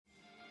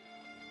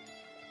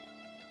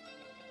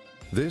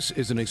This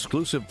is an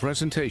exclusive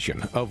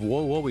presentation of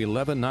WOWO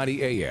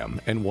 1190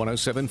 AM and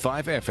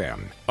 107.5 FM,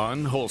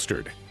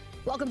 Unholstered.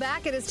 Welcome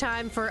back. It is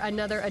time for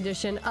another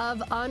edition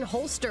of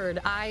Unholstered.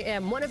 I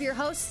am one of your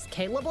hosts,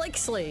 Kayla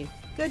Blakesley.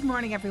 Good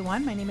morning,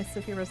 everyone. My name is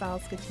Sophia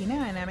Rosales-Scatina,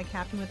 and I'm a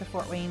captain with the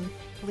Fort Wayne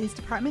Police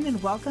Department,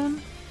 and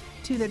welcome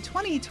to the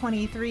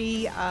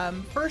 2023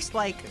 first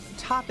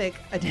topic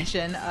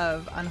edition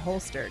of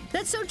Unholstered.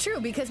 That's so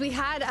true, because we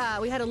had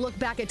a look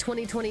back at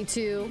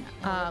 2022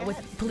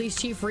 with Police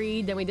Chief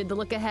Reed, then we did the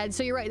look ahead.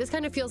 So you're right, this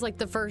kind of feels like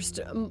the first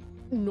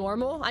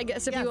normal, I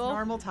guess, if you will.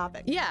 Normal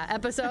topic. Yeah,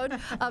 episode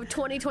of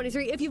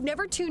 2023. If you've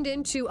never tuned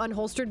into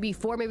Unholstered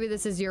before, maybe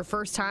this is your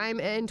first time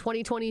in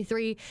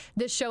 2023,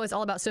 this show is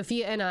all about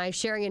Sophia and I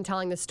sharing and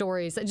telling the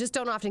stories that just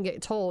don't often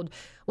get told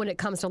when it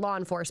comes to law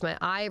enforcement.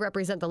 I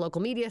represent the local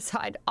media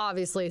side.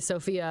 Obviously,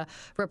 Sophia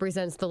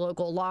represents the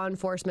local law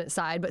enforcement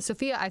side. But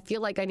Sophia, I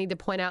feel like I need to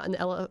point out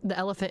the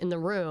elephant in the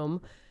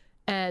room,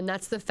 and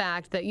that's the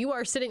fact that you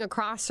are sitting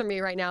across from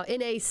me right now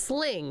in a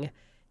sling,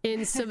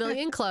 in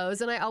civilian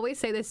clothes. And I always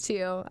say this to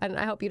you, and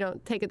I hope you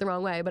don't take it the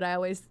wrong way, but I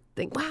always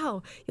think,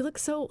 wow, you look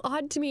so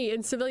odd to me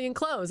in civilian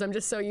clothes. I'm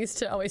just so used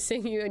to always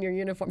seeing you in your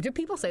uniform. Do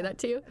people say that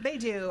to you? They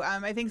do.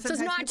 I think sometimes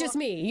so it's not just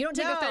me. You don't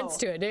take offense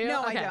to it, do you?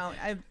 No, okay.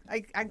 I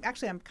don't.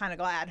 Actually, I'm kind of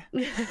glad.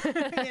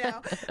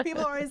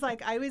 People are always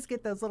like, I always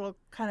get those little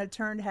kind of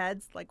turned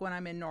heads, like when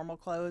I'm in normal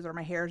clothes or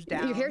my hair's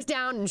down. Your hair's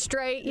down and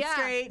straight. It's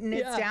straight and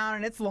it's down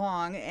and it's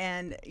long.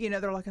 And,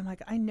 they're looking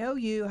like, I know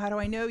you. How do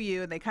I know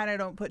you? And they kind of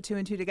don't put two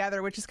and two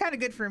together, which is kind of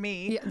good for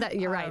me. Yeah,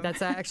 you're right.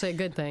 That's actually a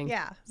good thing.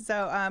 Yeah.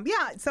 So,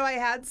 so I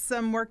had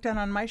some work done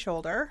on my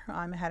shoulder.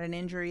 I had an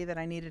injury that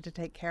I needed to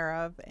take care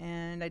of,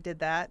 and I did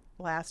that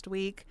last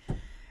week.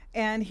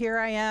 And here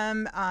I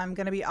am. I'm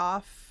going to be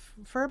off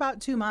for about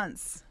 2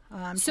 months.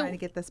 I'm trying to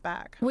get this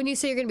back. When you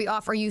say you're going to be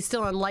off, are you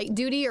still on light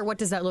duty, or what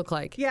does that look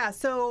like? Yeah,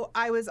 so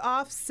I was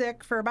off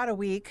sick for about a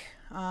week.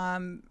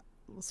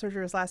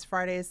 Surgery was last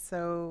Friday,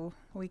 so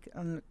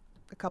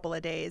a couple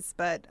of days.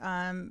 But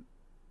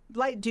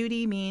light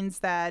duty means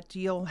that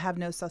you'll have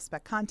no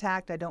suspect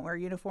contact. I don't wear a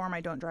uniform.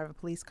 I don't drive a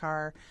police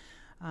car.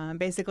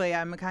 Basically,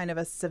 I'm kind of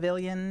a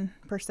civilian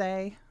per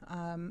se,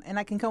 and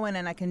I can go in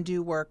and I can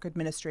do work,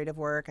 administrative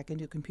work. I can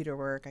do computer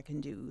work. I can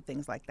do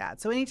things like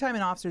that. So anytime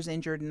an officer's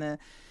injured in the,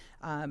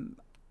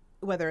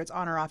 whether it's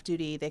on or off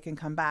duty, they can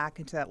come back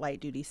into that light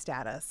duty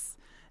status.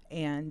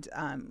 And,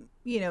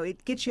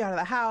 it gets you out of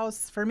the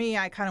house. For me,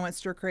 I kind of went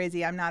stir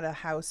crazy. I'm not a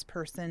house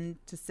person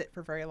to sit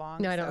for very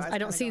long. No, I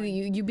don't see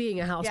you being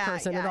a house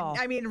person at all.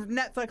 I mean,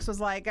 Netflix was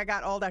like, I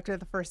got old after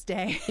the first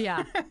day.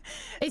 Yeah.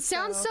 It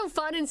sounds so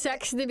fun and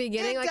sexy in the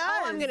beginning. It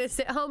does. I'm going to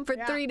sit home for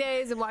 3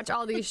 days and watch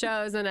all these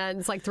shows. And then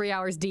it's like 3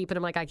 hours deep. And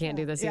I'm like, I can't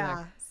do this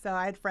either. So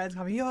I had friends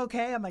call me, you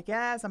okay? I'm like,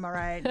 yes, I'm all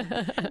right.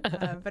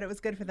 But it was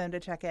good for them to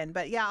check in.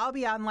 But yeah, I'll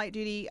be on light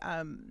duty.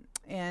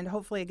 And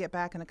hopefully I get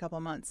back in a couple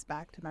of months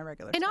back to my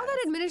regular status. And all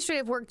that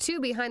administrative work,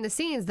 too, behind the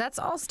scenes, that's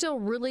all still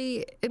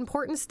really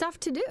important stuff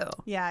to do.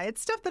 Yeah,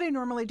 it's stuff that I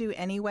normally do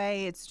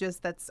anyway. It's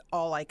just that's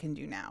all I can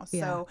do now.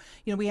 Yeah. So,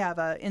 we have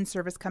a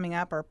in-service coming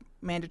up, our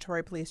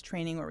mandatory police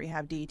training where we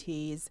have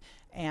DTs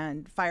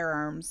and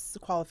firearms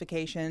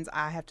qualifications.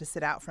 I have to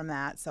sit out from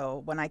that.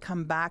 So when I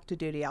come back to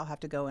duty, I'll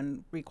have to go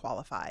and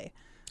requalify.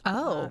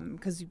 Oh.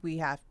 Because we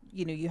have,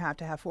 you have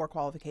to have 4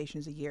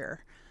 qualifications a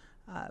year.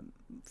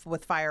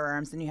 With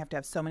firearms, and you have to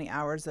have so many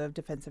hours of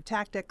defensive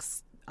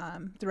tactics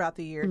throughout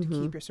the year to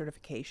keep your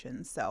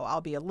certifications. So I'll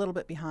be a little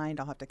bit behind.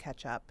 I'll have to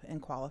catch up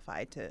and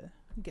qualify to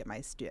get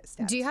my status.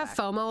 Do you have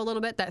FOMO a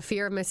little bit, that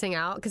fear of missing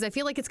out? Because I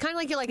feel like it's kind of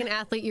like you're like an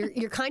athlete.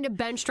 You're kind of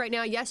benched right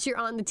now. Yes, you're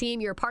on the team.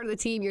 You're a part of the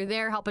team. You're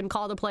there helping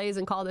call the plays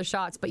and call the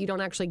shots, but you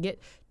don't actually get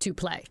to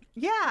play.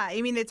 Yeah,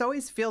 I mean, it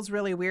always feels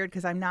really weird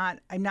because I'm not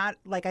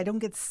like, I don't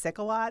get sick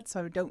a lot,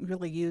 so I don't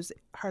really use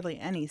hardly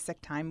any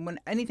sick time. When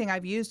anything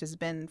I've used has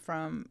been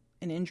from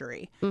an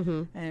injury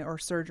or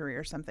surgery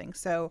or something.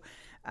 So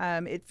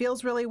it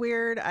feels really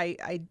weird.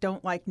 I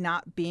don't like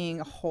not being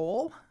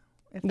whole,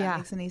 if that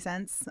makes any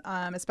sense,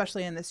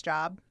 especially in this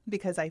job,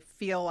 because I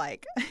feel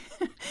like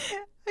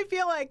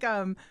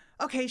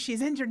okay,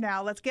 she's injured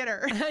now. Let's get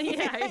her.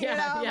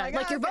 Yeah.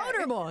 Like, you're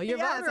vulnerable. You're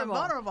vulnerable. I'm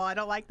vulnerable. I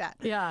don't like that.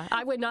 Yeah,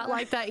 I would not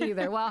like that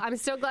either. Well, I'm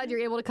so glad you're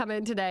able to come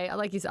in today.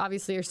 Like,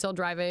 obviously you're still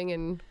driving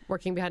and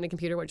working behind a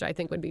computer, which I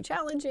think would be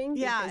challenging.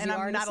 Yeah, and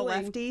I'm not a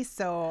lefty,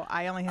 so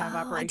I only have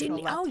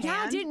operational left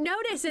hand. I didn't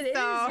notice it. It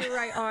is your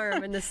right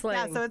arm in the sling.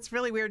 Yeah, so it's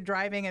really weird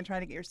driving and trying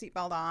to get your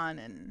seatbelt on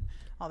and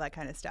all that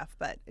kind of stuff.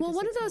 But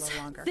one of those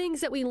things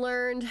that we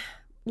learned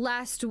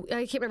I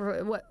can't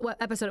remember what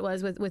episode it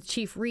was with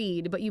Chief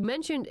Reed, but you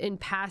mentioned in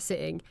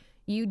passing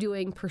you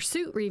doing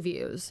pursuit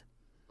reviews.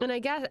 And I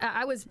guess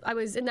I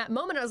was in that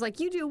moment, I was like,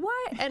 you do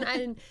what?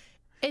 And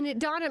it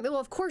dawned on me, well,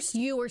 of course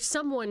you or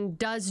someone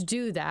does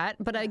do that,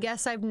 but I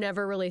guess I've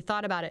never really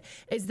thought about it.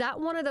 Is that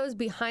one of those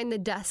behind the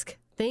desk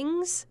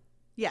things?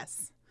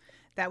 Yes.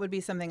 That would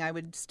be something I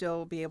would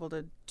still be able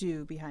to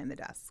do behind the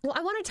desk. Well,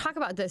 I want to talk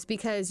about this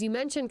because you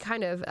mentioned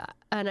kind of,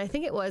 and I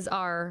think it was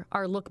our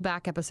look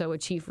back episode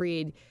with Chief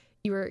Reed,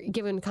 you were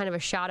given kind of a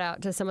shout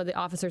out to some of the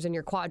officers in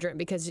your quadrant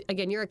because,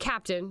 again, you're a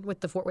captain with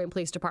the Fort Wayne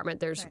Police Department.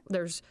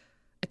 There's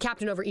a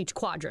captain over each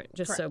quadrant,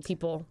 just so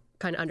people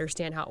kind of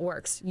understand how it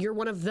works. You're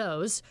one of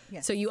those,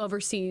 so you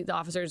oversee the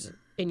officers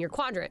in your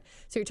quadrant.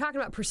 So you're talking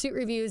about pursuit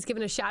reviews,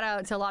 giving a shout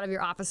out to a lot of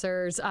your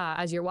officers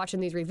as you're watching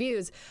these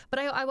reviews. But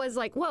I was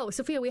like, whoa,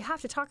 Sophia, we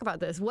have to talk about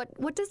this.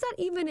 What does that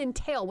even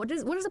entail? What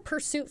does a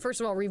pursuit,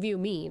 first of all, review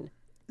mean?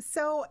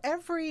 So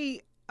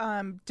every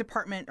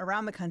department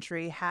around the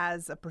country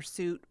has a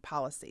pursuit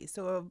policy.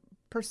 So a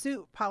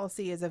pursuit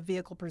policy is a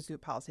vehicle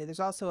pursuit policy. There's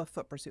also a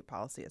foot pursuit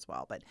policy as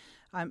well, but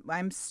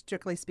I'm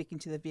strictly speaking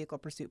to the vehicle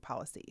pursuit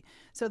policy.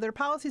 So there are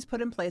policies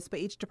put in place by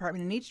each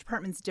department, and each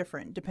department's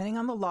different depending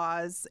on the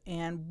laws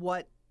and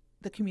what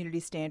the community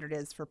standard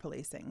is for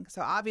policing.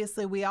 So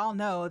obviously we all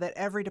know that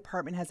every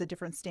department has a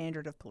different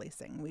standard of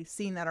policing. We've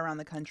seen that around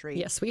the country.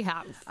 Yes, we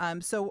have.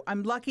 So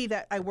I'm lucky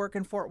that I work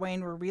in Fort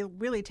Wayne where we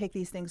really take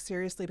these things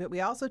seriously, but we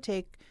also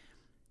take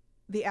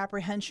the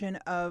apprehension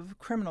of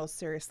criminals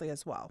seriously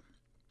as well.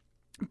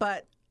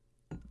 But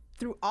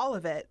through all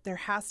of it, there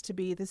has to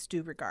be this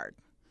due regard,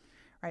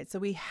 right? So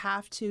we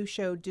have to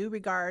show due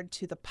regard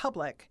to the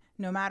public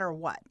no matter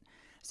what.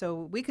 So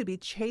we could be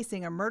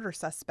chasing a murder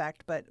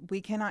suspect, but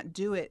we cannot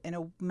do it in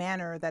a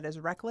manner that is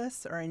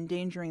reckless or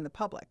endangering the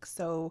public.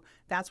 So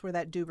that's where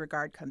that due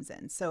regard comes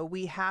in. So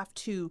we have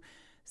to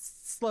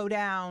slow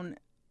down,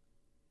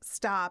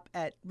 stop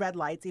at red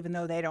lights, even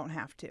though they don't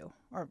have to,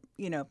 or,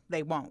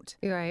 they won't.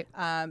 You're right.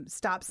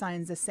 Stop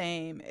signs the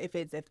same. If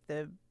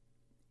the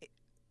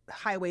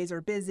highways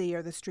are busy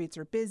or the streets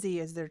are busy,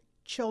 is there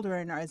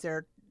children, or is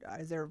there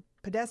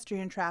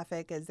pedestrian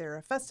traffic, is there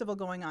a festival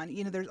going on?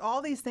 There's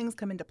all these things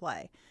come into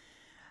play.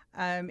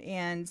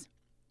 And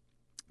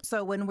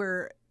so when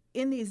we're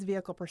in these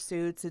vehicle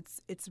pursuits,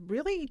 it's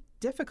really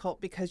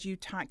difficult because you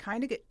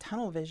kind of get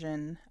tunnel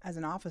vision as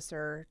an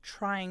officer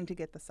trying to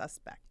get the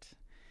suspect.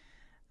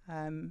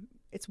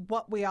 It's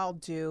what we all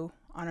do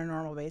on a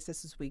normal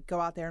basis is we go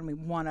out there and we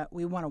want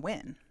to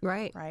win.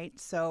 Right.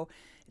 So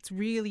it's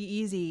really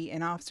easy,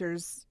 and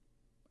officers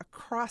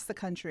across the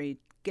country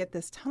get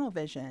this tunnel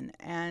vision,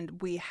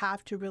 and we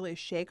have to really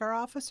shake our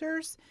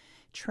officers,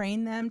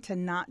 train them to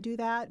not do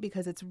that,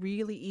 because it's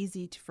really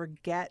easy to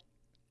forget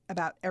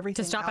about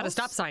everything To stop else. at a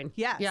stop sign.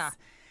 Yes. Yeah.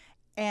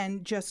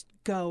 And just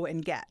go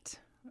and get.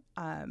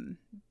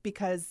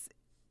 Because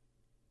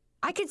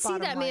I could see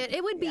that, man.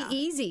 It would be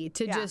easy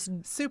to just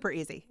super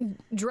easy.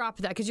 drop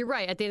that, because you're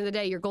right. At the end of the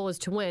day, your goal is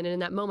to win, and in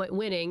that moment,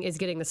 winning is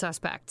getting the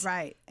suspect.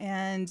 Right.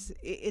 And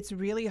it's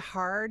really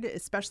hard,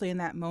 especially in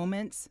that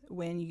moment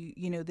when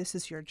you this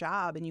is your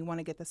job and you want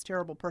to get this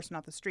terrible person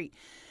off the street.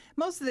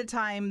 Most of the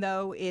time,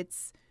 though,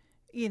 it's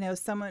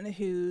someone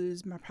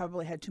who's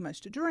probably had too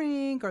much to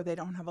drink, or they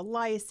don't have a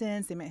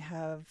license. They may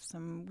have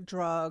some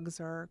drugs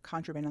or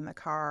contraband in the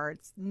car.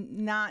 It's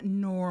not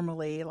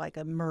normally like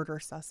a murder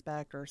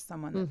suspect or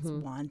someone that's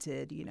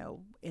wanted,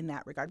 in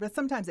that regard. But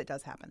sometimes it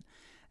does happen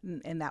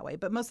in that way.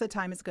 But most of the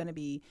time it's going to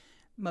be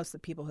most of the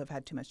people who have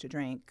had too much to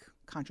drink,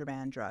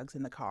 contraband, drugs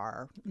in the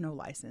car, no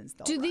license.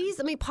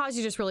 Let me pause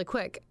you just really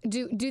quick.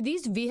 Do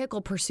these vehicle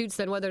pursuits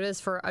then, whether it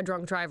is for a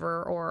drunk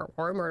driver or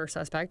a murder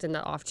suspect in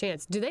the off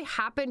chance, do they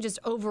happen just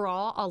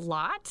overall a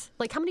lot?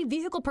 Like, how many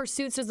vehicle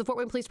pursuits does the Fort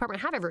Wayne Police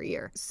Department have every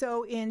year?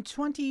 So in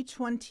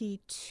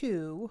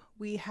 2022,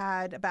 we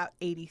had about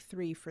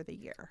 83 for the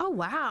year. Oh,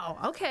 wow.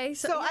 Okay.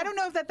 So I don't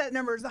know if that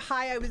number is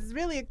high. I was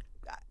really,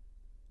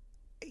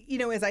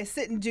 as I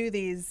sit and do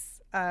these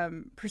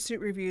pursuit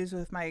reviews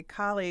with my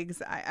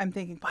colleagues, I'm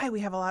thinking, why we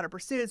have a lot of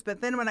pursuits.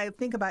 But then when I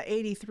think about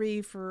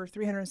 83 for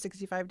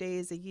 365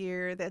 days a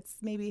year, that's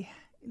maybe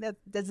that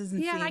doesn't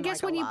seem I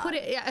guess like when a you lot. put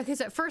it, because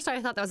at first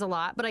I thought that was a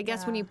lot, but I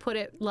guess when you put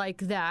it like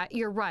that,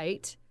 you're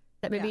right.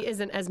 That maybe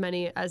isn't as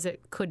many as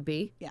it could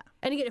be. Yeah.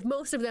 And again, if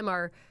most of them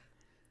are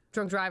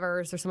drunk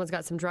drivers or someone's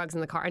got some drugs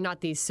in the car and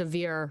not the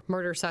severe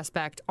murder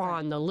suspect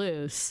on the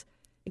loose,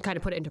 and kind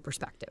of put it into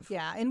perspective.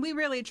 Yeah, and we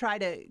really try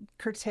to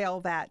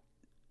curtail that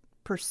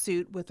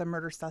pursuit with a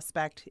murder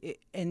suspect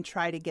and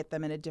try to get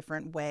them in a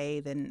different way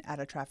than at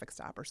a traffic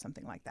stop or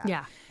something like that.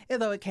 Yeah.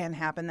 Although it can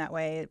happen that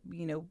way,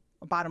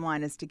 bottom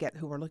line is to get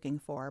who we're looking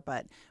for,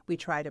 but we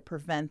try to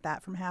prevent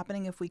that from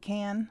happening if we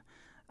can.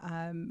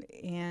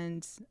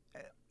 And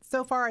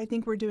so far, I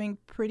think we're doing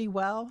pretty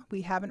well.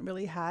 We haven't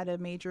really had a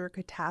major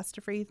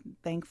catastrophe,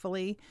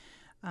 thankfully.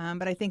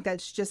 But I think that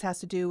just has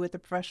to do with the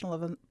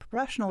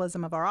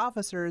professionalism of our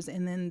officers,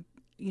 and then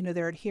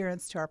their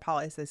adherence to our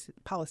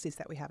policies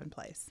that we have in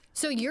place.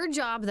 So your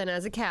job then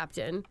as a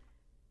captain,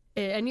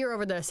 and you're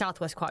over the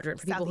Southwest Quadrant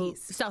for people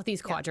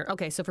Southeast Quadrant.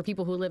 Okay, so for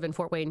people who live in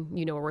Fort Wayne,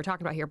 you know what we're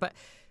talking about here. But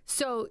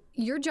so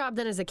your job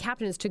then as a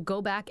captain is to go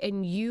back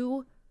and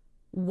you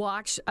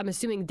watch, I'm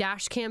assuming,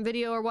 dash cam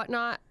video or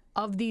whatnot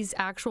of these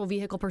actual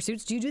vehicle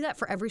pursuits. Do you do that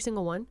for every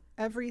single one?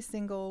 Every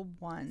single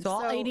one. So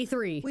all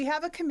 83. We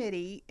have a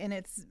committee, and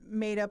it's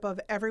made up of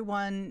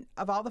everyone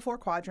of all the 4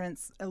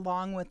 quadrants,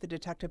 along with the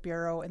Detective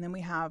Bureau, and then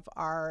we have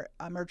our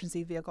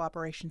emergency vehicle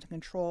operations and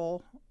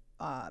control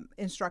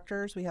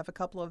instructors. We have a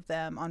couple of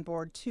them on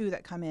board too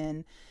that come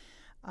in.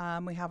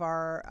 We have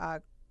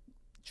our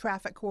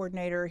traffic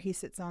coordinator, he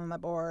sits on the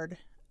board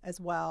as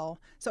well.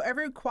 So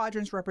every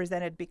quadrant's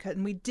represented because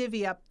and we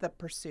divvy up the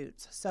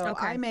pursuits. So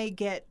Okay. I may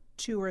get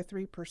 2 or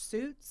 3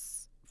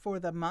 pursuits for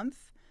the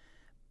month,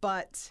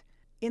 but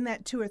in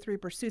that 2 or 3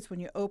 pursuits, when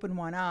you open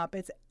one up,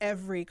 it's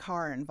every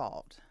car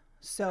involved.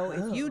 So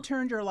if you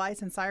turned your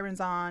lights and sirens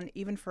on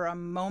even for a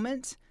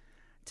moment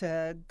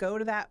to go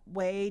to that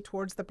way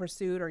towards the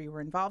pursuit, or you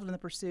were involved in the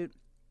pursuit,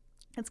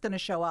 it's going to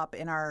show up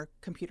in our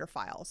computer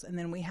files. And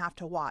then we have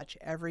to watch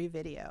every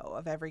video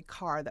of every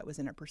car that was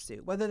in a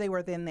pursuit, whether they were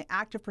in the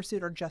active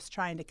pursuit or just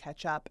trying to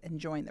catch up and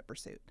join the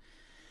pursuit.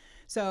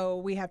 So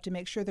we have to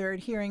make sure they're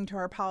adhering to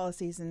our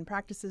policies and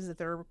practices, that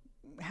they're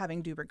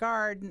having due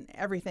regard and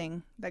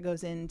everything that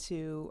goes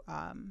into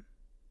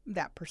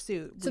that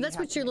pursuit. So that's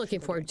what you're looking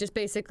for, just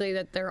basically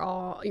that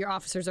your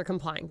officers are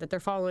complying, that they're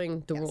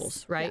following the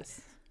rules, right?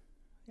 Yes.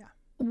 Yeah.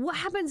 What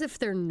happens if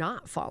they're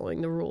not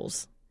following the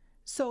rules?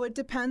 So it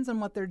depends on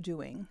what they're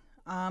doing.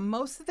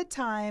 Most of the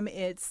time,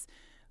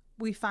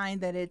 we find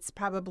that it's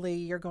probably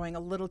you're going a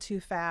little too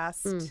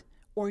fast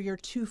or you're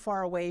too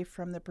far away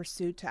from the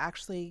pursuit to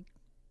actually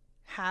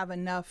have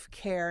enough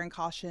care and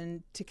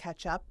caution to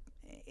catch up.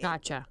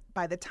 Gotcha.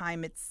 By the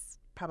time it's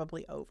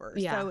probably over.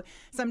 Yeah. So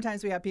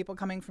sometimes we have people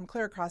coming from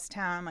clear across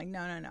town. I'm like,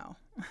 no.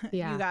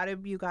 Yeah.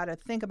 You gotta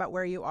think about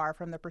where you are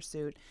from the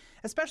pursuit,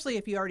 especially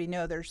if you already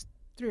know there's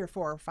 3 or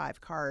 4 or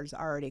 5 cars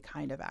already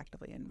kind of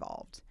actively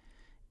involved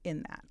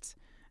in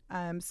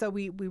that. So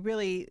we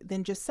really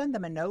then just send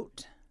them a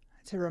note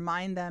to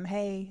remind them,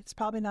 hey, it's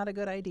probably not a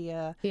good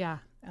idea. Yeah.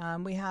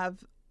 We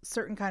have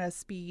certain kind of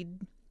speed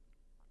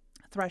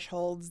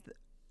thresholds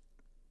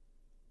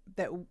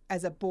that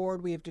as a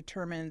board we have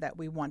determined that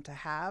we want to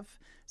have.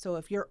 So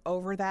if you're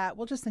over that,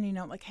 we'll just send you a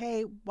note like,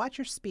 hey, watch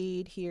your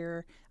speed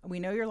here. We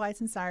know your lights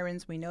and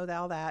sirens. We know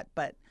all that,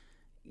 but,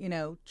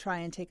 try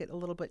and take it a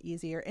little bit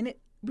easier. And it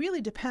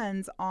really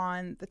depends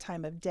on the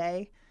time of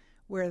day,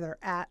 where they're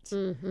at,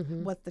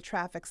 what the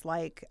traffic's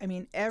like. I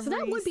mean, every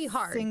that would be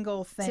hard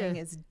single thing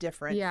is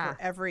different Yeah.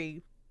 for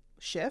every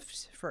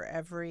shift, for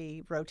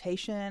every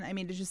rotation. I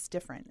mean, it's just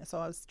different.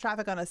 So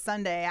traffic on a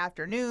Sunday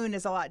afternoon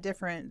is a lot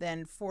different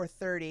than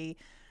 4:30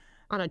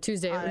 On a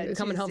Tuesday,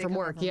 coming home from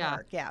work. Yeah.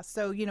 Yeah.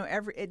 So,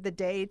 the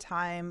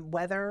daytime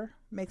weather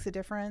makes a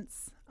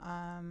difference.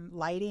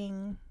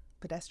 Lighting,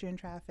 pedestrian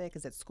traffic.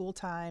 Is it school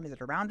time? Is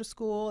it around a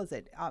school? Is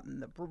it out in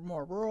the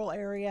more rural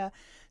area?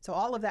 So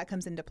all of that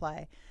comes into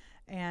play.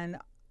 And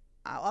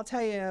I'll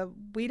tell you,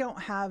 we don't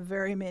have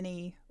very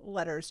many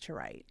letters to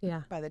write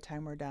by the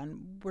time we're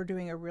done. We're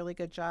doing a really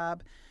good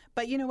job.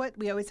 But you know what?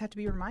 We always have to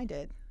be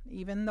reminded.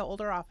 Even the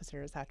older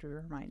officers have to be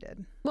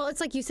reminded. Well,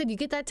 it's like you said, you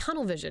get that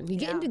tunnel vision. You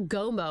get into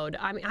go mode.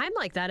 I mean, I'm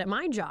like that at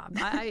my job.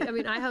 I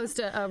mean, I host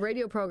a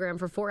radio program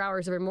for 4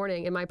 hours every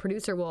morning, and my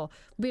producer will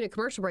be in a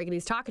commercial break, and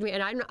he's talking to me,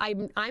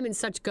 and I'm in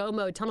such go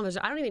mode, tunnel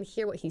vision. I don't even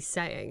hear what he's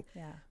saying.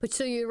 Yeah. But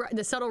so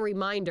the subtle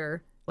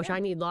reminder, which I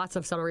need lots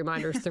of subtle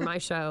reminders through my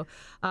show.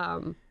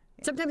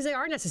 Sometimes they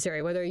are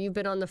necessary, whether you've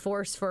been on the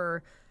force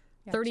for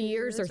 30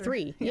 years or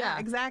 3. Yeah,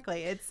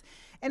 exactly. It's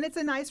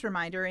a nice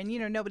reminder, and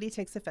nobody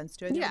takes offense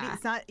to it.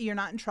 Yeah. You're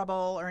not in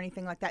trouble or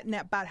anything like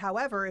that. But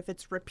however, if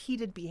it's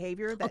repeated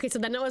behavior, okay, so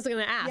then I was going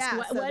to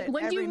ask,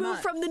 when do you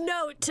move from the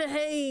note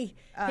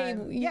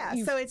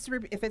to So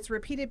if it's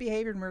repeated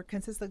behavior and we're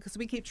consistent, because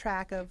we keep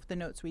track of the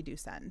notes we do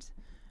send.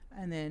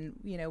 And then,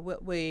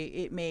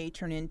 it may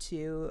turn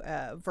into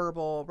a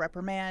verbal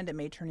reprimand. It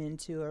may turn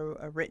into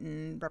a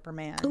written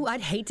reprimand. Ooh,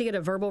 I'd hate to get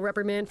a verbal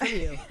reprimand from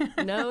you.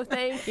 No,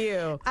 thank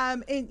you.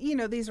 And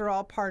these are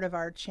all part of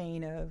our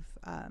chain of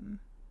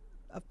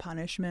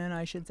punishment,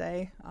 I should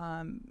say.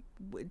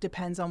 It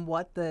depends on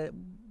what the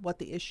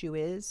issue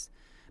is,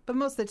 but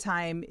most of the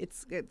time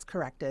it's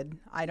corrected.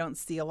 I don't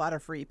see a lot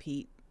of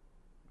repeat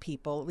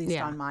people, at least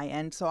on my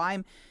end. So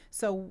I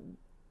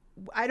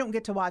don't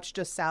get to watch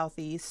just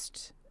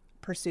Southeast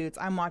pursuits.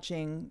 I'm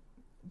watching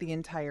the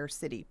entire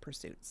city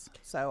pursuits.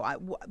 So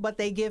what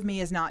they give me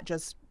is not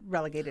just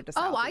relegated to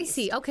Southeast. Oh, I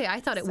see. Okay,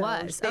 I thought it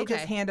was. They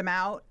just hand them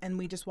out, and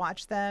we just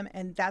watch them,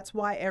 and that's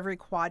why every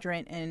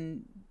quadrant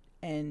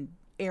and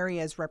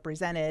area is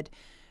represented,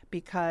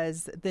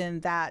 because then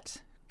that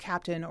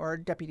captain or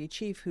deputy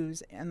chief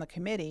who's in the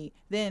committee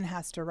then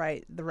has to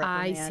write the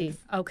reprimand. I see.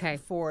 Okay,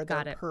 for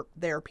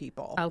their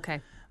people. Okay.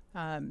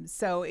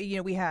 So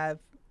we have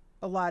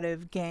a lot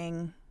of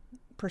gang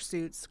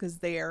pursuits because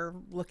they are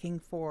looking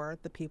for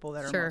the people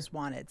that are most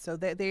wanted. So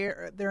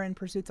they're in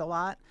pursuits a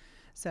lot.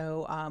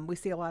 So we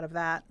see a lot of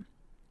that,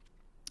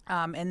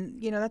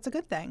 and that's a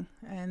good thing.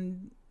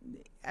 And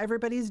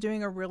everybody's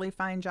doing a really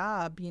fine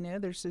job.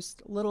 There's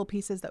just little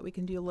pieces that we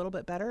can do a little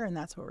bit better, and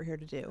that's what we're here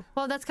to do.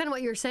 Well, that's kind of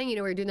what you're saying.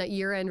 We're doing that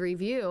year-end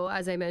review,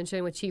 as I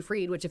mentioned, with Chief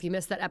Reed, which if you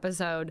missed that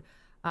episode,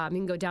 you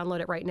can go download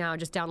it right now.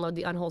 Just download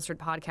the Unholstered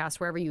podcast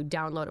wherever you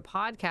download a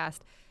podcast.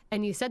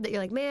 And you said that you're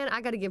like, man,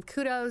 I got to give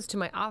kudos to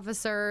my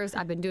officers.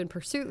 I've been doing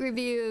pursuit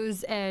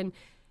reviews, and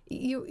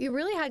you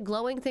really had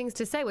glowing things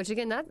to say, which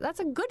again, that's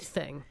a good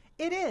thing.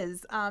 It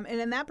is. And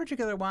in that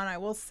particular one, I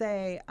will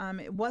say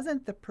it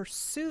wasn't the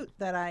pursuit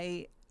that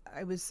I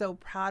was so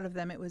proud of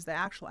them. It was the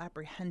actual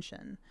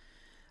apprehension.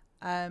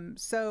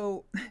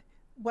 So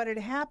what had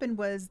happened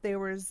was there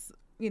was,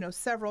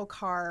 several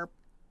cars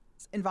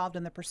involved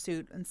in the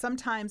pursuit. And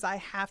sometimes I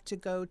have to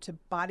go to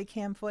body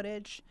cam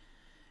footage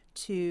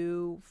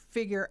to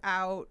figure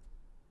out,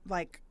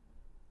 like,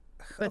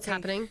 What's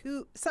happening?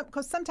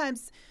 Because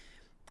sometimes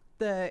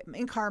the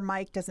in-car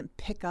mic doesn't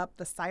pick up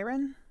the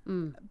siren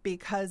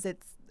because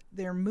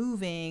they're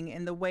moving,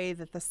 and the way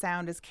that the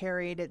sound is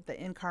carried,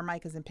 the in-car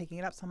mic isn't picking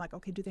it up. So I'm like,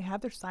 okay, do they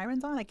have their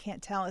sirens on? I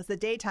can't tell. It's the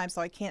daytime,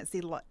 so I can't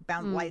see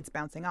lights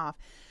bouncing off.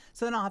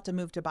 So then I'll have to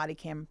move to body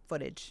cam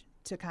footage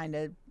to kind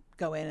of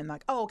go in and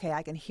like, oh, okay,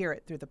 I can hear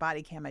it through the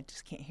body cam. I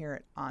just can't hear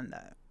it on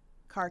the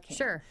car cam.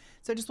 Sure.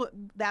 So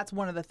that's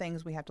one of the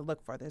things we have to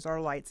look for. There's our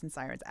lights and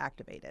sirens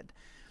activated.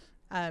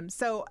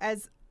 So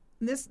as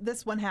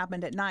this one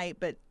happened at night,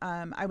 but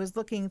I was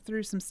looking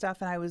through some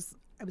stuff, and I was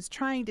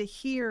trying to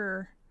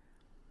hear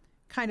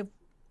kind of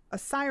a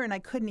siren. I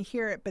couldn't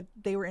hear it, but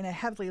they were in a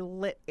heavily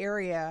lit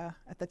area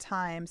at the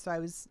time, so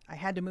I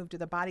had to move to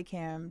the body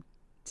cam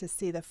to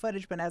see the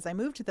footage. But as I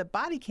moved to the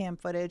body cam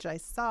footage, I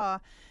saw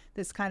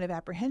this kind of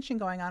apprehension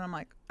going on. I'm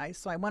like,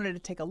 so I wanted to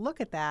take a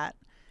look at that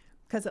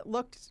because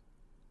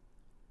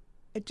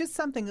it just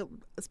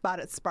something about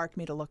it sparked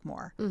me to look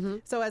more. Mm-hmm.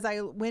 So as I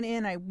went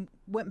in, I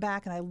went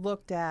back and I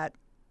looked at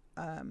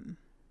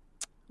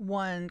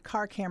one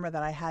car camera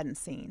that I hadn't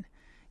seen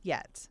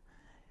yet.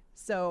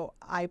 So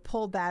I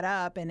pulled that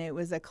up, and it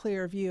was a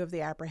clear view of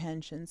the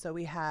apprehension. So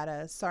we had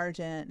a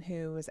sergeant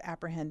who was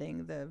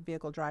apprehending the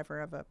vehicle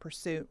driver of a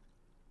pursuit,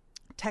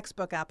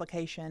 textbook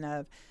application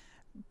of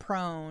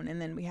prone,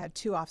 and then we had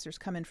two officers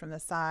come in from the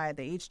side.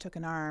 They each took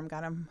an arm,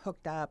 got him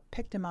hooked up,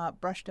 picked him up,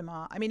 brushed him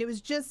off. I mean, it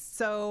was just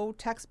so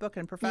textbook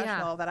and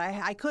professional that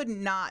I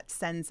couldn't not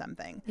send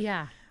something.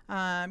 Yeah.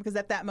 Because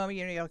at that moment,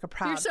 you're like a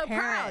proud parent. You're so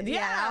proud.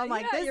 Yeah. I'm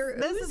like, yeah,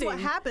 this is what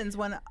happens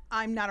when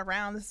I'm not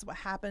around. This is what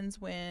happens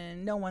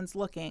when no one's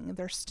looking.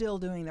 They're still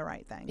doing the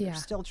right thing. Yeah. They're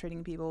still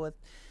treating people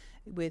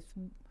with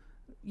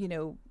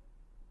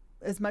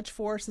as much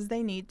force as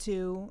they need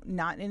to,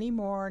 not any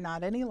more,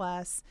 not any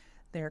less.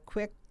 They're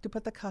quick to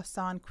put the cuffs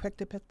on, quick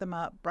to pick them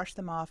up, brush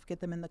them off,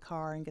 get them in the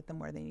car, and get them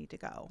where they need to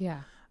go.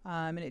 Yeah.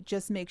 And it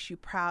just makes you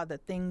proud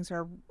that things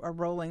are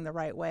rolling the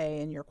right way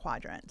in your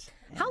quadrant.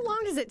 How long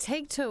does it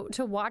take to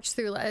watch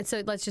through?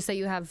 So let's just say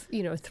you have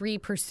 3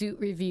 pursuit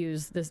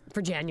reviews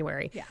for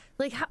January. Yeah.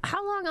 Like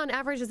how long on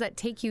average does that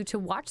take you to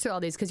watch through all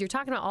these? Because you're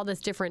talking about all this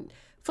different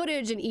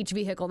footage in each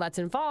vehicle that's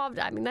involved.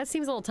 I mean, that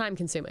seems a little time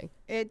consuming.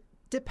 It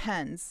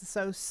depends.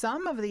 So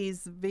some of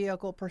these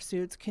vehicle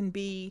pursuits can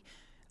be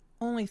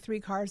only 3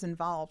 cars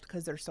involved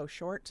because they're so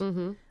short.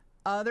 Mm-hmm.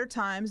 Other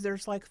times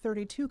there's like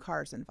 32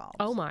 cars involved.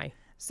 Oh my.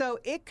 So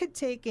it could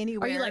take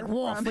anywhere. Are you like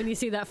wolf when you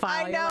see that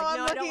file? I know. Like,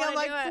 I'm looking. I'm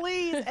like,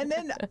 please. And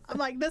then I'm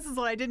like, this is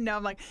what I didn't know.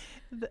 I'm like,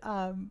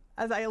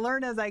 as I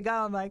learn as I go,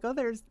 I'm like,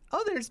 there's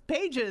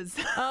pages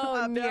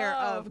up here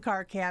of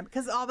car cam,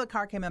 because all the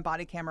car cam and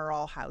body cam are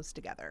all housed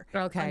together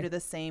under the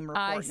same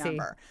report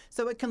number.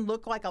 So it can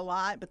look like a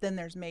lot, but then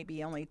there's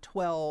maybe only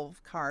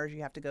 12 cars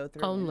you have to go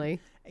through. Only.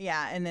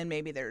 And then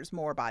maybe there's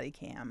more body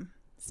cam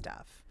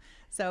stuff.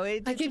 So I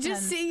could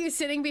just see you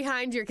sitting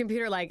behind your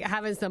computer, like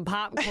having some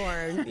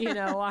popcorn,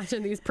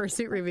 watching these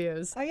pursuit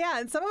reviews. Oh yeah,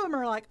 and some of them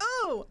are like,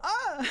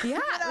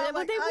 yeah,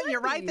 like,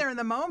 you're right there in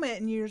the moment,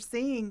 and you're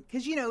seeing,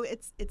 because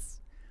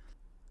it's.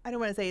 I don't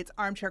want to say it's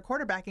armchair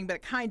quarterbacking, but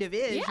it kind of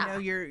is. Yeah.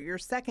 You're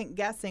second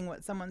guessing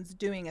what someone's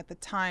doing at the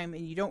time,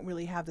 and you don't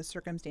really have the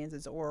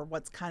circumstances or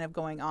what's kind of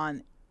going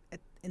on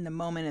in the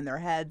moment in their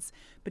heads.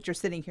 But you're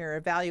sitting here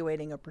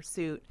evaluating a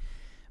pursuit.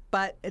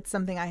 But it's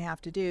something I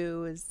have to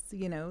do as,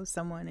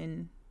 someone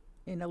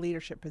in a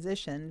leadership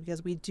position,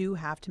 because we do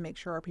have to make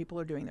sure our people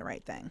are doing the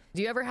right thing.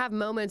 Do you ever have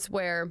moments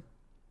where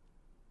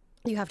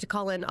you have to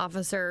call in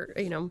Officer,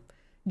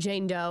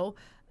 Jane Doe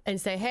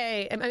and say,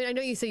 hey, I mean, I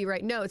know you say you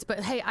write notes, but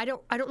hey, I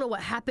don't know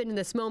what happened in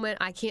this moment.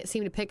 I can't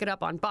seem to pick it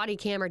up on body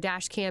cam or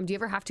dash cam. Do you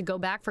ever have to go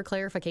back for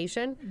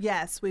clarification?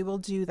 Yes, we will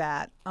do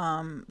that.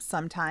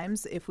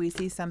 Sometimes if we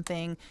see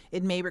something,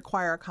 it may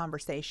require a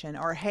conversation,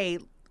 or, hey,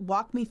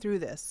 walk me through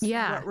this.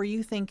 Yeah. What were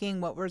you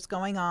thinking? What was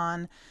going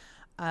on?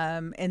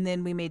 And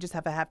then we may just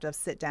have to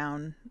sit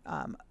down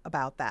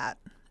about that.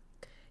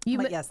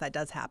 But yes, that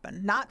does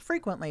happen. Not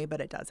frequently,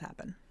 but it does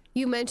happen.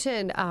 You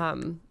mentioned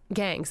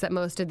gangs, that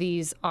most of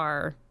these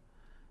are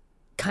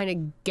kind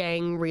of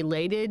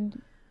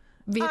gang-related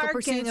vehicle Our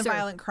pursuits. Gang and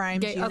Violent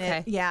Crimes Unit.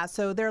 Okay. Yeah,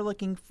 so they're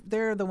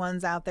the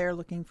ones out there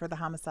looking for the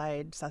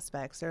homicide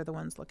suspects. They're the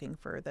ones looking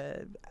for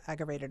the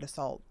aggravated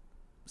assault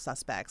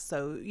suspects.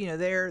 So,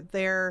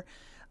 their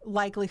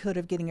likelihood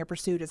of getting a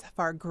pursuit is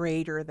far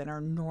greater than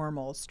our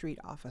normal street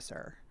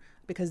officer,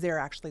 because they're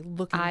actually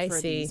looking for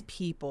these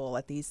people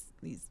at these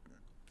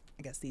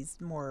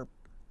more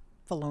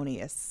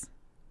felonious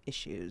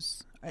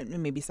issues,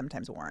 and maybe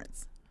sometimes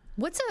warrants.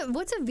 What's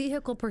a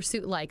vehicle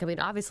pursuit like? I mean,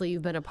 obviously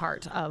you've been a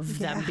part of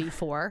them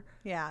before.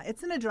 Yeah,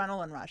 it's an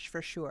adrenaline rush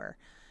for sure.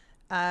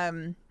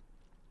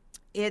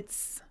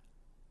 It's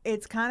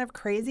kind of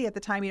crazy at the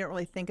time. You don't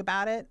really think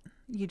about it.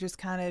 You just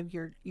kind of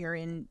you're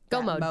in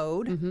that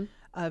mode. Mm-hmm.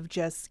 of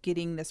just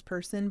getting this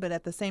person. But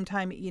at the same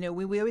time,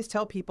 we always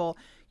tell people,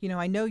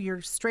 I know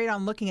you're straight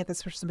on looking at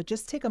this person, but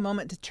just take a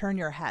moment to turn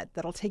your head.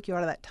 That'll take you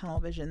out of that tunnel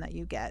vision that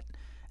you get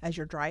as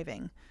you're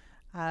driving.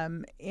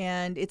 And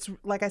it's,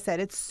 like I said,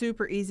 it's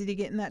super easy to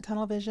get in that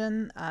tunnel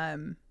vision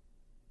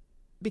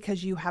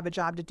because you have a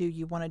job to do.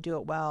 You want to do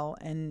it well.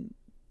 And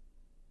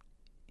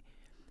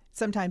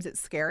sometimes it's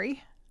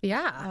scary.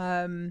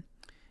 Yeah.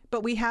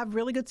 But we have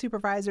really good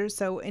supervisors.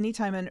 So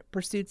anytime a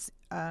pursuit's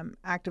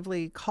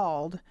actively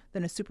called,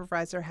 then a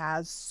supervisor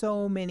has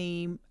so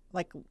many,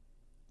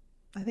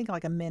 I think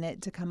like a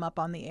minute to come up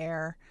on the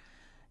air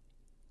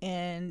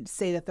and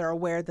say that they're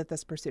aware that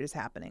this pursuit is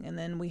happening. And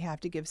then we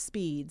have to give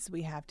speeds.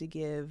 We have to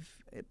give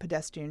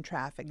pedestrian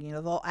traffic.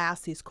 They'll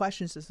ask these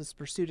questions as this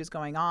pursuit is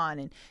going on.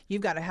 And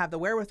you've got to have the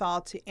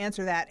wherewithal to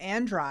answer that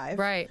and drive.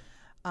 Right.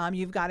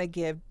 You've got to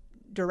give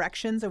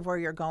directions of where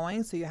you're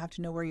going, so you have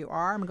to know where you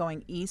are. I'm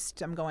going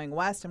east, I'm going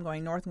west, I'm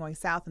going north, I'm going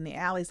south in the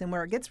alleys. And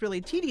where it gets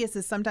really tedious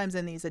is sometimes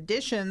in these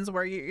additions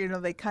where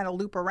they kind of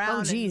loop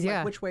around. Oh, geez,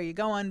 which way are you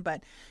going?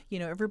 But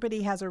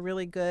everybody has a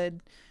really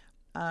good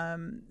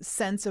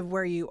sense of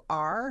where you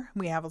are.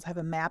 We have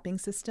a mapping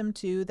system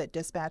too that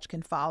dispatch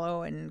can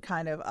follow and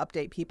kind of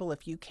update people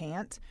if you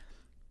can't.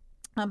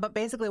 But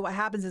basically what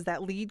happens is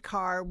that lead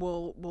car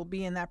will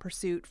be in that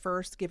pursuit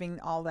first, giving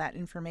all that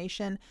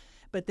information.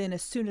 But then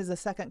as soon as the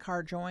second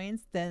car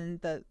joins, then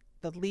the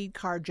lead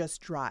car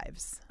just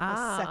drives.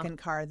 The second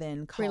car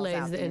then calls relays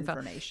out the info.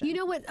 information. You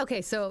know what?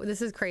 Okay, so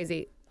this is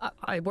crazy.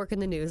 I work in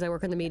the news. I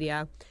work in the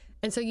media.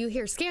 And so you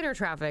hear scanner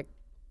traffic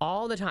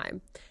all the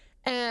time.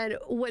 And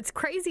what's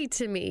crazy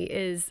to me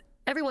is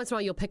every once in a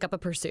while you'll pick up a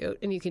pursuit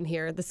and you can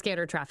hear the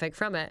scanner traffic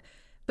from it.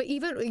 But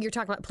even when you're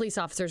talking about police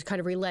officers kind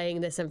of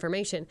relaying this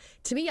information,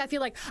 to me, I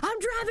feel like I'm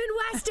driving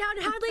west down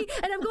Hadley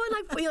and I'm going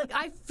like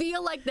I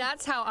feel like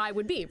that's how I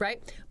would be,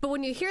 right? But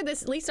when you hear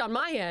this, at least on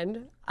my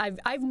end,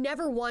 I've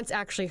never once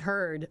actually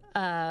heard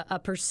a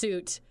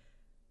pursuit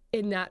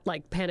in that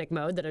panic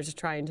mode that I was just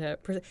trying to.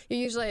 You're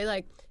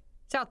usually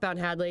southbound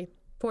Hadley,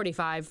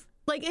 45.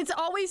 It's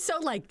always so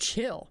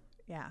chill.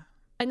 Yeah.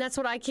 And that's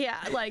what I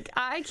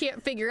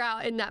can't figure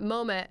out in that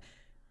moment.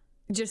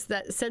 Just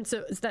that sense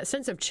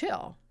of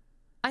chill.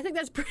 I think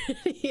that's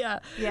pretty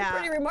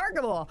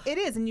remarkable. It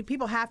is, and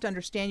people have to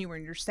understand you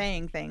when you're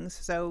saying things.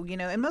 So,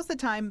 and most of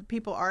the time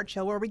people are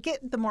chill. Where we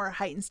get the more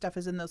heightened stuff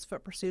is in those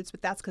foot pursuits,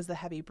 but that's because the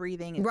heavy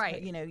breathing. It's,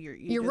 right.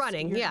 You're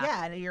running,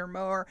 Yeah, and you're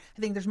more, I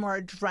think there's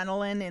more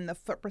adrenaline in the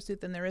foot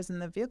pursuit than there is in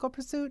the vehicle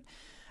pursuit.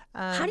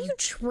 How do you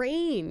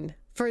train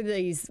for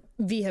these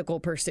vehicle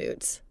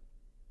pursuits?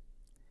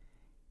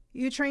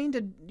 You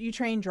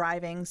train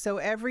driving. So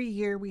every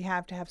year we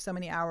have to have so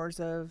many hours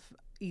of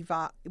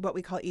what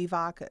we call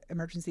EVOC,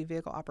 Emergency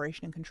Vehicle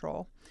Operation and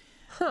Control.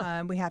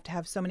 We have to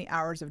have so many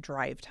hours of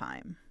drive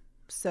time.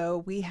 So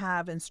we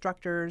have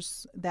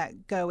instructors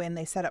that go in,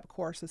 they set up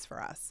courses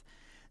for us.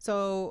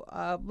 So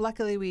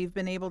luckily we've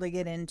been able to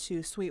get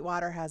into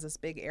Sweetwater has this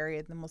big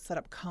area, then we'll set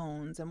up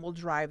cones and we'll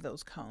drive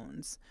those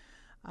cones.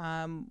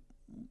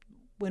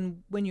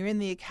 When you're in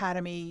the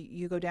academy,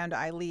 you go down to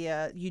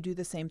ILEA, you do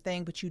the same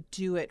thing, but you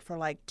do it for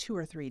 2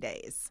 or 3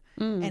 days.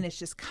 And it's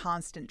just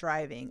constant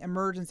driving,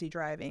 emergency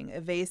driving,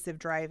 evasive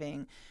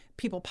driving,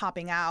 people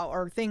popping out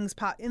or things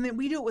pop. And then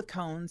we do it with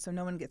cones so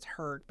no one gets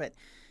hurt. But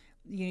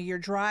you're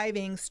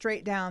driving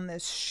straight down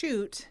this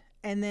chute.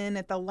 And then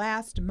at the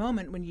last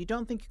moment, when you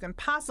don't think you can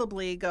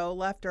possibly go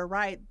left or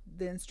right,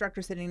 the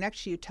instructor sitting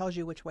next to you tells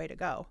you which way to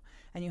go.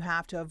 And you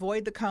have to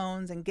avoid the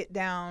cones and get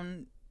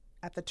down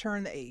at the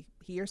turn that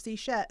he or she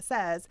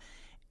says,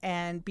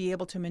 and be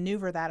able to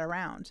maneuver that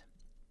around.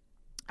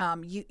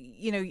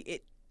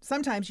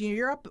 Sometimes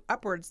you're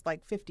upwards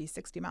 50,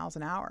 60 miles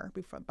an hour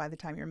by the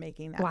time you're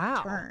making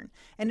that turn.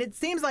 And it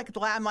seems like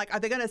I'm like,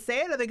 are they going to say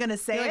it? Are they going to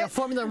say it? Like a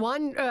Formula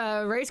One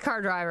race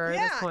car driver at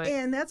this point.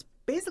 And that's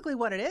basically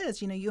what it is.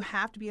 You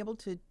have to be able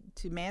to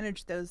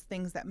manage those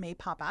things that may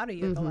pop out of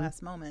you at the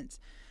last moment.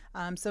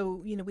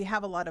 So we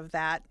have a lot of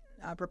that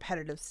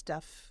repetitive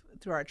stuff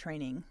through our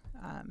training.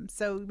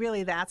 So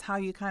really that's how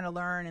you kind of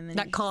learn. And then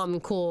that calm,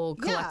 cool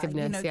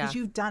collectiveness. Because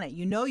you've done it.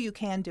 You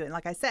can do it. And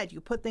like I said, you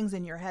put things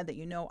in your head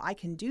that I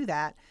can do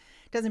that.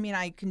 Doesn't mean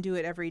I can do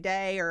it every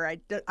day or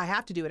I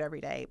have to do it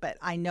every day, but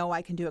I know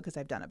I can do it because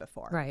I've done it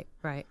before.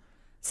 Right.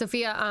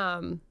 Sophia,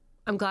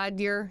 I'm glad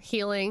you're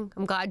healing.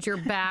 I'm glad you're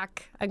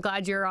back. I'm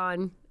glad you're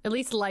on at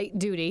least light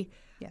duty.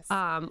 Yes.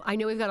 I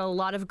know we've got a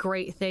lot of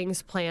great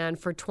things planned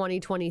for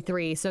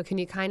 2023. So can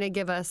you kind of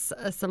give us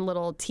some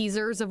little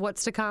teasers of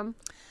what's to come?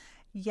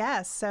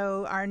 Yes.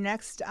 So our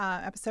next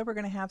episode, we're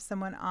going to have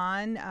someone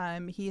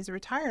on. He is a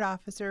retired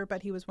officer,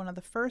 but he was one of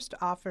the first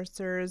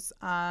officers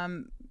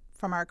from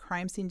our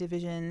crime scene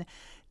division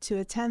to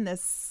attend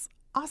this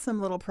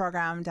awesome little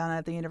program down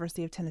at the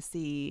University of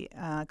Tennessee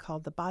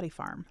called the Body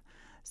Farm.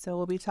 So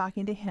we'll be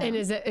talking to him. And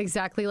is it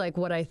exactly like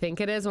what I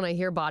think it is when I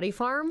hear Body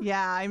Farm?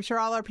 Yeah, I'm sure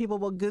all our people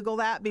will Google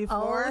that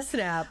before. Oh,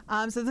 snap.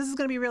 So this is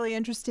going to be really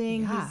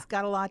interesting. Yeah. He's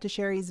got a lot to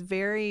share. He's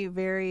very,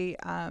 very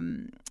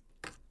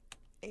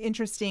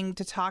interesting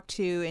to talk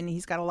to, and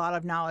he's got a lot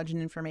of knowledge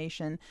and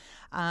information.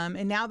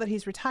 And now that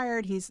he's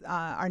retired, he's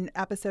our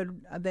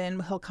episode. Then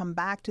he'll come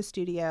back to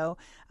studio,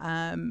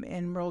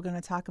 and we're going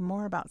to talk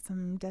more about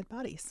some dead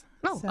bodies.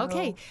 Oh,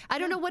 okay. I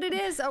don't know what it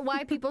is or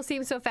why people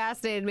seem so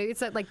fascinated. Maybe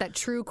it's like that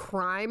true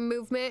crime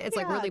movement. It's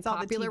like really it's all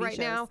the popular TV right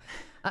shows.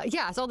 now.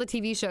 Yeah, it's all the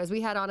TV shows. We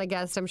had on a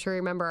guest, I'm sure you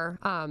remember,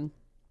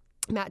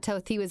 Matt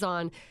Toth. He was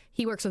on.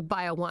 He works with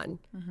Bio One,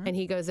 and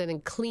he goes in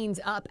and cleans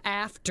up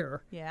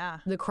after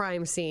the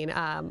crime scene.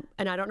 And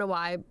I don't know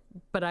why,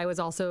 but I was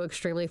also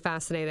extremely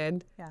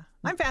fascinated. Yeah,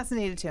 I'm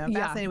fascinated too. I'm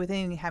fascinated with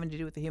anything having to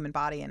do with the human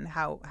body and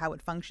how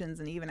it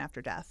functions, and even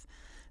after death.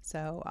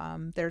 So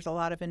there's a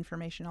lot of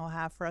information he'll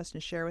have for us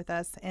to share with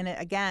us. And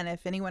again,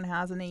 if anyone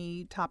has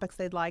any topics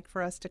they'd like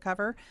for us to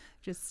cover,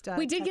 just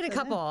we did get a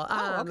couple.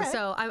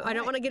 So I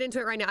don't want to get into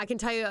it right now. I can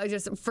tell you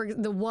just for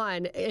the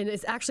one, and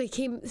it's actually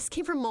came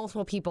from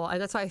multiple people,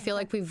 and that's why I feel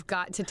like we've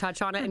got to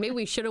touch on it. And maybe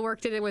we should have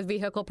worked it in with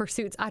vehicle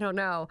pursuits. I don't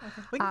know.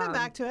 Okay. We can come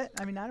back to it.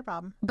 I mean, not a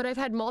problem. But I've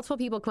had multiple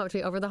people come up to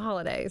me over the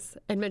holidays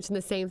and mention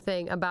the same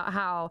thing about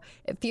how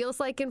it feels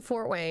like in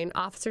Fort Wayne,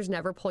 officers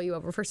never pull you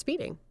over for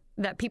speeding.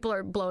 That people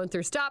are blowing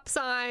through stop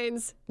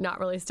signs, not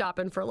really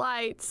stopping for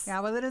lights. Yeah,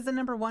 well, it is the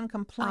number one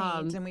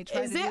complaint, and we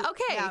try to do,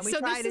 okay? Yeah, we so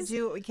try to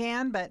do what we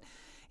can, but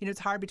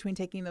it's hard between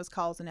taking those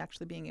calls and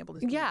actually being able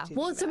to.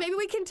 Well, so maybe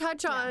we can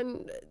touch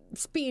on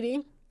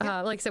speeding.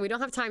 Like I said, we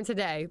don't have time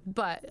today,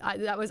 but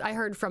I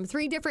heard from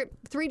three different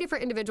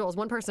individuals.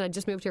 One person had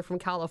just moved here from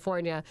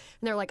California, and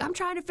they're like, I'm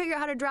trying to figure out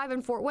how to drive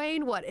in Fort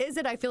Wayne. What is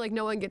it? I feel like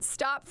no one gets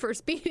stopped for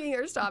speeding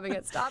or stopping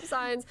at stop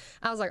signs.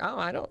 I was like,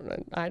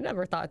 I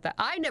never thought that.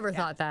 I never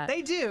thought that.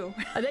 They do.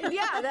 I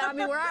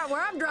mean, where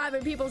I'm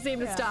driving, people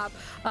seem to stop.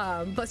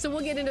 But so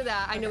we'll get into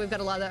that. I know we've got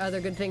a lot of other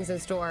good things in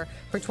store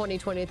for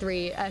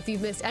 2023. If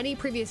you've missed any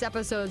previous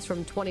episodes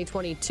from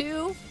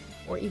 2022,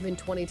 or even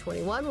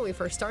 2021 when we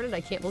first started.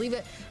 I can't believe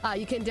it.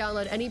 You can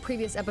download any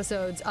previous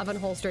episodes of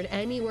Unholstered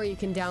anywhere you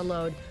can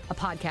download a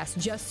podcast.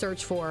 Just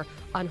search for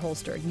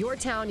Unholstered. Your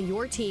town,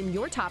 your team,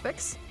 your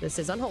topics. This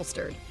is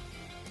Unholstered.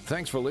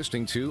 Thanks for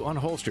listening to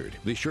Unholstered.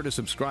 Be sure to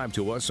subscribe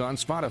to us on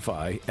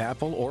Spotify,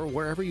 Apple, or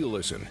wherever you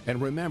listen.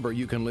 And remember,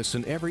 you can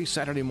listen every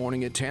Saturday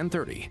morning at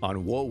 10:30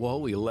 on WOWO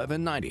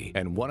 1190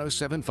 and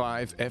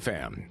 107.5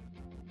 FM.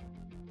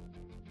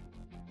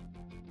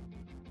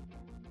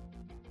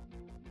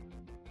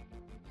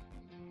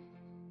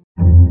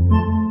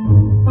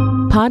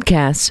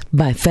 Podcasts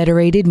by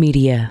Federated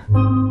Media.